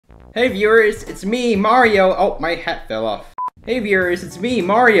Hey viewers, it's me, Mario. Oh, my hat fell off. Hey viewers, it's me,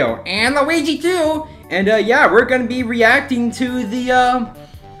 Mario, and Luigi too. And yeah, we're gonna be reacting to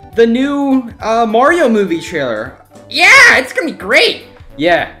the new Mario movie trailer. Yeah, it's gonna be great.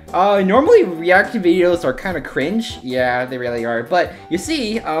 Yeah, normally reaction videos are kind of cringe. Yeah, they really are. But you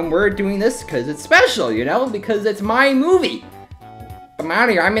see, we're doing this because it's special, you know, because it's my movie. But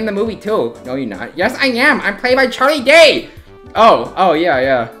Mario, I'm in the movie too. No, you're not. Yes, I am. I'm played by Charlie Day. Oh,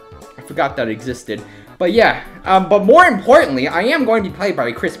 yeah. I forgot that existed. But yeah, but more importantly, I am going to be played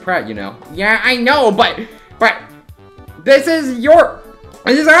by Chris Pratt, you know. Yeah, I know, but this is our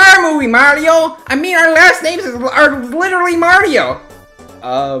movie, Mario. I mean, our last names are literally Mario.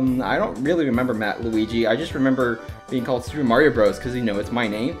 I don't really remember Matt Luigi. I just remember being called Super Mario Bros. Because, you know, it's my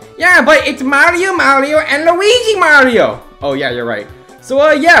name. Yeah, but it's Mario, and Luigi Mario. Oh, yeah, you're right.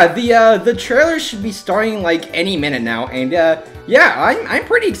 So, yeah, the trailer should be starting, like, any minute now, and, yeah, I'm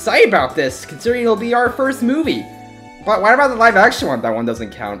pretty excited about this, considering it'll be our first movie. But what about the live-action one? That one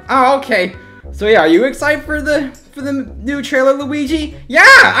doesn't count. Oh, okay. So, yeah, are you excited for the new trailer, Luigi? Yeah,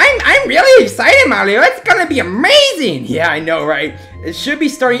 I'm really excited, Mario. It's gonna be amazing! Yeah, I know, right? It should be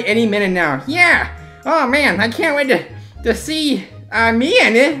starting any minute now. Yeah! Oh, man, I can't wait to see, me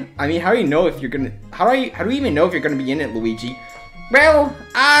in it. I mean, how do you know if you're gonna... How do you even know if you're gonna be in it, Luigi? Well,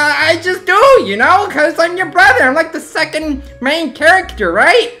 I just do, you know, because I'm your brother. I'm like the second main character,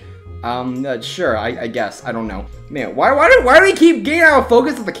 right? Sure, I guess. I don't know. Man, why do we keep getting out of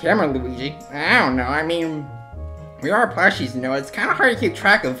focus of the camera, Luigi? I don't know. I mean, we are plushies, you know. It's kind of hard to keep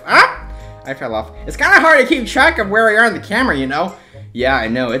track of... I fell off. It's kind of hard to keep track of where we are on the camera, you know? Yeah, I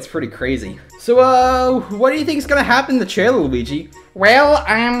know. It's pretty crazy. So, what do you think is going to happen in the trailer, Luigi? Well,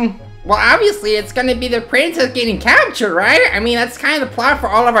 obviously, it's gonna be the princess getting captured, right? I mean, that's kind of the plot for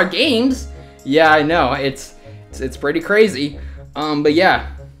all of our games. Yeah, I know. It's pretty crazy. But yeah.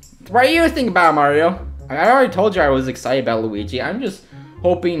 What do you think about it, Mario? I already told you I was excited about Luigi. I'm just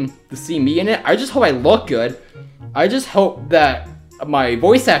hoping to see me in it. I just hope I look good. I just hope that my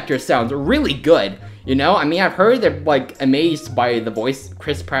voice actor sounds really good. You know? I mean, I've heard they're, like, amazed by the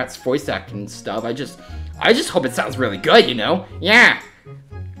Chris Pratt's voice acting and stuff. I just hope it sounds really good, you know? Yeah.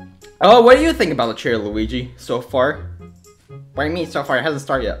 Oh, what do you think about the trailer, Luigi, so far? What do you mean so far? It hasn't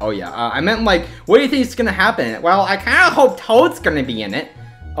started yet. Oh, yeah. I meant, like, what do you think is gonna happen? Well, I kind of hope Toad's gonna be in it.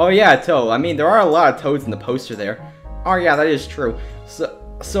 Oh, yeah, Toad. I mean, there are a lot of Toads in the poster there. Oh, yeah, that is true.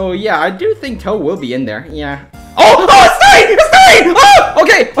 So yeah, I do think Toad will be in there. Yeah. Oh, it's starting! Oh,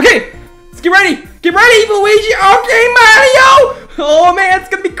 okay. Let's get ready, Luigi. Okay, Mario. Oh, man, it's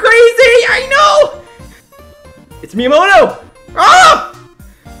gonna be crazy. I know. It's Miyamoto. Oh!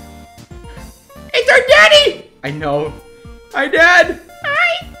 It's our daddy! I know. Hi, Dad!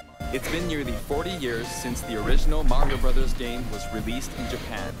 Hi! It's been nearly 40 years since the original Mario Brothers game was released in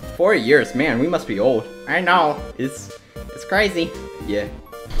Japan. 40 years? Man, we must be old. I know. It's crazy. Yeah.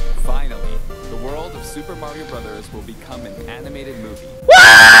 Finally, the world of Super Mario Brothers will become an animated movie.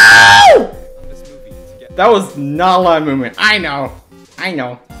 Woo! That was not a lot of movement. I know. I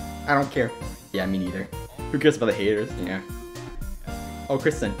don't care. Yeah, me neither. Who cares about the haters? Yeah. Oh,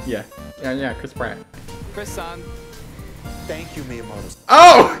 Kristen. Yeah, Chris Pratt. Chris-san. Thank you, Miyamoto.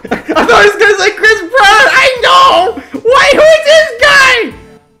 Oh! I thought I was gonna say Chris Pratt! I know! Wait, who is this guy?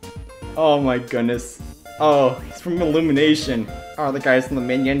 Oh my goodness. Oh, he's from Illumination. Oh, the guys from the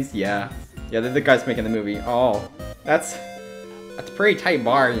Minions? Yeah. Yeah, they're the guys making the movie. Oh, that's a pretty tight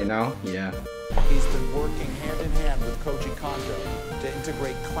bar, you know? Yeah. He's been working hand in hand with Koji Kondo to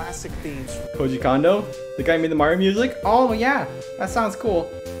integrate classic themes. Koji Kondo? The guy who made the Mario music? Oh, yeah. That sounds cool.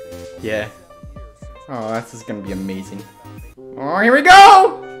 Yeah. Oh, that's just gonna be amazing. Oh, here we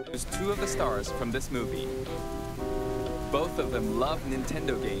go! There's two of the stars from this movie. Both of them love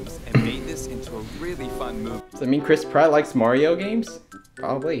Nintendo games and made this into a really fun movie. Does that mean Chris Pratt likes Mario games?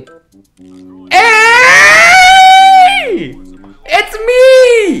 Probably. Hey! It's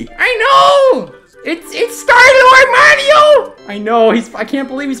me! I know! It's Star-Lord Mario! I know, I can't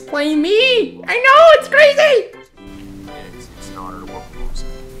believe he's playing me! I know, it's crazy! It's an honor to work with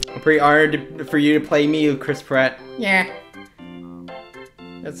you. I'm pretty honored for you to play me with Chris Pratt. Yeah.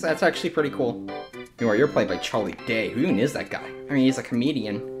 That's actually pretty cool. You're played by Charlie Day. Who even is that guy? I mean, he's a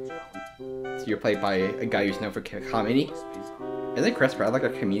comedian. So you're played by a guy who's known for comedy? Isn't Chris Pratt like a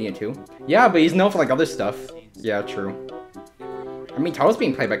comedian too? Yeah, but he's known for like other stuff. Yeah, true. I mean, Toad's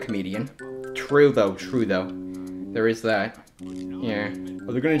being played by a comedian. True though. There is that. Yeah.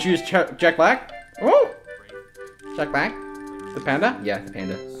 Oh, they're gonna choose Jack Black? Oh! Jack Black? The panda? Yeah, the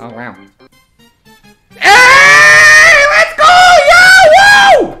panda. Oh, wow. Hey! Let's go! Yo!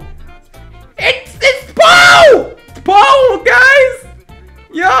 Woo! It's Bo! Bo, guys!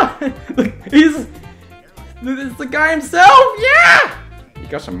 Yo! Yeah! Look, it's the guy himself! Yeah! He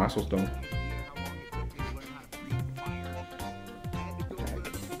got some muscles, though.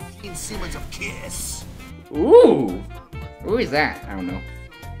 Ooh! Who is that? I don't know.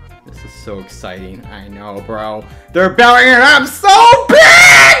 This is so exciting. I know, bro. They're belling it up so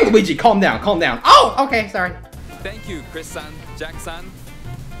big! Luigi, calm down, calm down. Oh, okay, sorry. Thank you, Chris-san, Jack-san.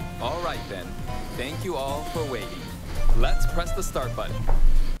 Alright then. Thank you all for waiting. Let's press the start button.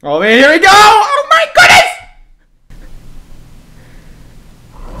 Oh man, here we go! Oh my goodness!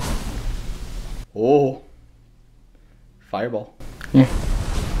 Oh. Fireball. Yeah.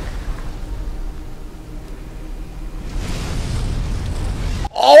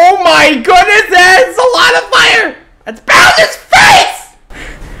 Oh my goodness, that's a lot of fire! That's Bowser's face!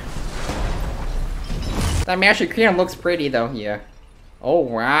 That Master Cream looks pretty though, yeah. Oh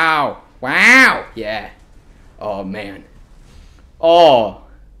wow. Wow! Yeah. Oh man. Oh.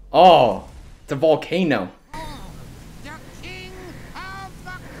 Oh. It's a volcano.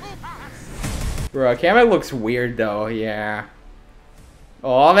 Bro, camera looks weird though, yeah.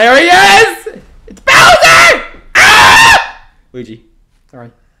 Oh, there he is! It's Bowser! Ah! Luigi.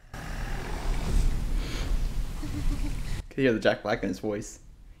 Sorry. Could hear the Jack Black in his voice.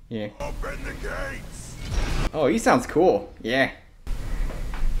 Yeah. Open the gates! Oh, he sounds cool. Yeah.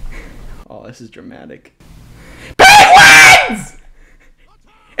 Oh, this is dramatic. Penguins!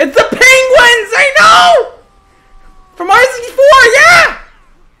 It's the penguins! I know! From R64, yeah!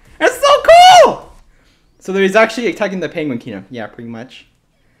 That's so cool! So he's actually attacking the penguin kingdom. Yeah, pretty much.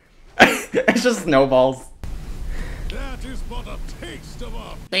 It's just snowballs. That is but a taste of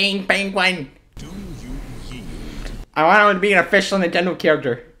a Penguin. Do you yield? I want him to be an official Nintendo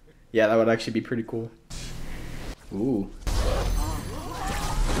character. Yeah, that would actually be pretty cool. Ooh.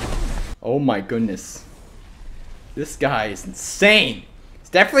 Oh my goodness. This guy is insane. It's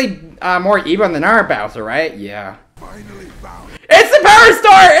definitely more evil than our Bowser, right? Yeah. Finally found. It's the Power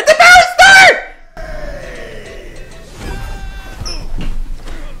Star! It's the Power Star!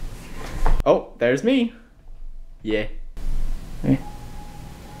 Oh, there's me. Yeah.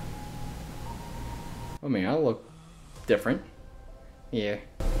 Oh man, I look different. Yeah.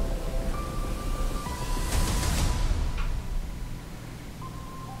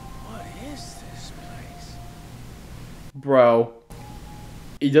 What is this place? Bro.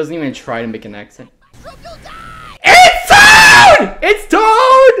 He doesn't even try to make an accent. It's Toad! It's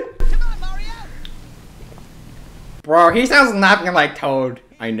Toad! Come on, Mario! Bro, he sounds nothing like Toad.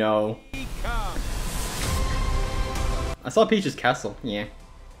 I know. I saw Peach's castle. Yeah.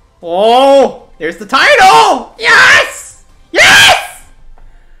 Oh! There's the title! Yes! Yes!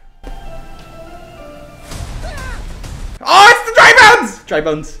 Oh, it's the Dry Bones! Dry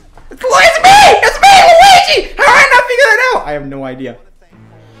Bones. It's me! It's me, Luigi! How did I not figure that out? I have no idea.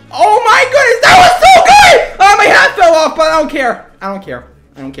 Oh my goodness, that was so good! Oh, my hat fell off, but I don't care. I don't care.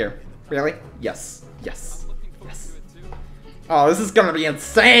 I don't care. Really? Yes. Yes. Yes. Oh, this is gonna be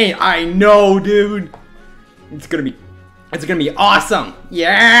insane. I know, dude. It's gonna be awesome.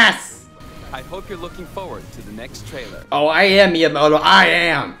 Yes! I hope you're looking forward to the next trailer. Oh, I am, Miyamoto. I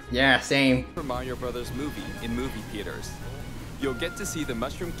am. Yeah, same. For Mario Brothers movie in movie theaters. You'll get to see the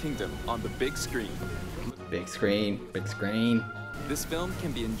Mushroom Kingdom on the big screen. Big screen. Big screen. This film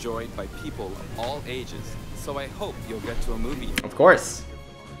can be enjoyed by people of all ages, so I hope you'll get to a movie. Of course.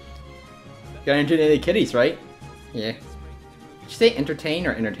 Gotta entertain the kiddies, right? Yeah. Did you say entertain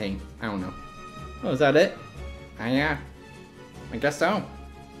or entertain? I don't know. Oh, is that it? Yeah. I guess so.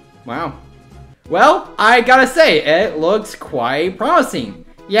 Wow. Well, I gotta say, it looks quite promising.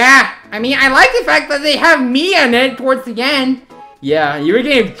 Yeah, I mean, I like the fact that they have me in it towards the end. Yeah, you were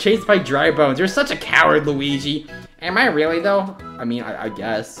getting chased by Dry Bones. You're such a coward, Luigi. Am I really, though? I mean, I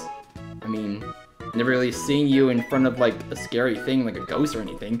guess. I mean, never really seen you in front of, like, a scary thing, like a ghost or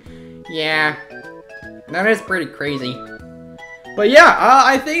anything. Yeah, that is pretty crazy. But yeah,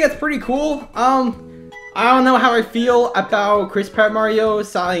 I think it's pretty cool. I don't know how I feel about Chris Pratt Mario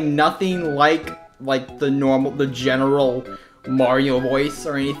sounding nothing like the general Mario voice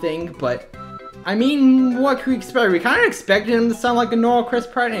or anything, but I mean, what could we expect? We kind of expected him to sound like a normal Chris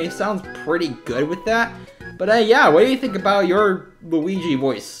Pratt, and he sounds pretty good with that. But yeah, what do you think about your Luigi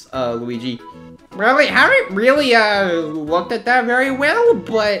voice, Luigi? Really, I haven't really looked at that very well,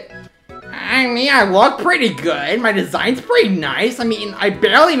 but I mean, I look pretty good. My design's pretty nice. I mean, I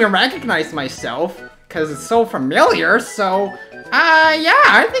barely even recognize myself because it's so familiar. So, yeah,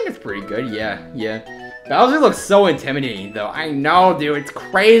 I think it's pretty good. Yeah. Bowser looks so intimidating, though. I know, dude. It's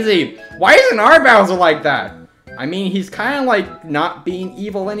crazy. Why isn't our Bowser like that? I mean, he's kind of like not being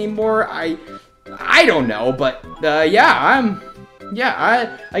evil anymore. I don't know, but yeah,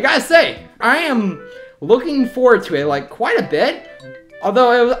 yeah, I gotta say, I am looking forward to it, like, quite a bit.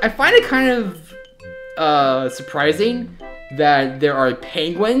 Although, I find it kind of, surprising that there are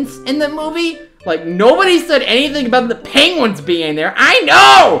penguins in the movie. Like, nobody said anything about the penguins being there. I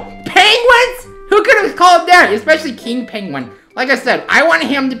know! Penguins? Who could have called that? Especially King Penguin. Like I said, I want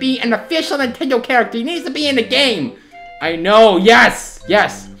him to be an official Nintendo character. He needs to be in the game. I know, yes,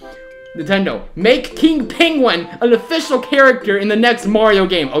 yes. Nintendo, make King Penguin an official character in the next Mario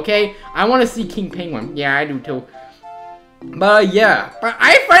game, okay? I want to see King Penguin. Yeah, I do too. But yeah, but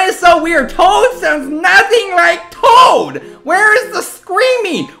I find it so weird. Toad sounds nothing like Toad. Where is the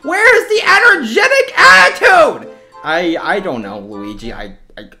screaming? Where is the energetic attitude? I don't know, Luigi. I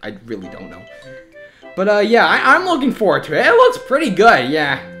really don't know. But yeah, I'm looking forward to it. It looks pretty good,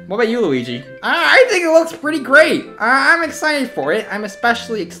 yeah. What about you, Luigi? I think it looks pretty great. I'm excited for it. I'm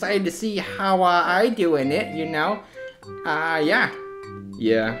especially excited to see how I do in it, you know? Yeah.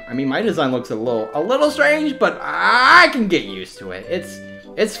 Yeah, I mean, my design looks a little strange, but I can get used to it.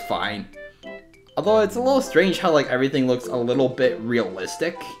 It's fine. Although it's a little strange how, like, everything looks a little bit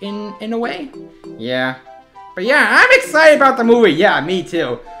realistic in a way. Yeah. But yeah, I'm excited about the movie. Yeah, me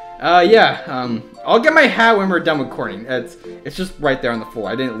too. Yeah, I'll get my hat when we're done recording. It's just right there on the floor.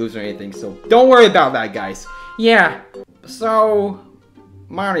 I didn't lose or anything, so don't worry about that, guys. Yeah. So,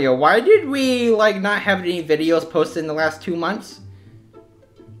 Mario, why did we, like, not have any videos posted in the last 2 months?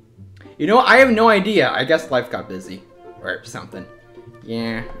 You know, I have no idea. I guess life got busy. Or something.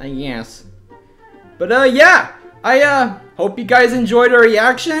 Yeah, I guess. But, yeah. I, hope you guys enjoyed our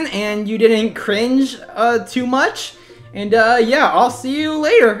reaction and you didn't cringe, too much. And, yeah, I'll see you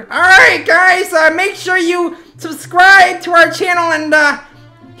later. Alright, guys, make sure you subscribe to our channel and,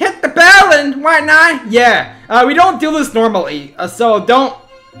 hit the bell and whatnot. Yeah, we don't do this normally, so don't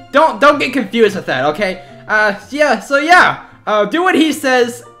get confused with that, okay? Yeah, so yeah, do what he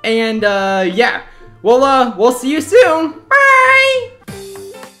says, and, yeah, we'll see you soon. Bye!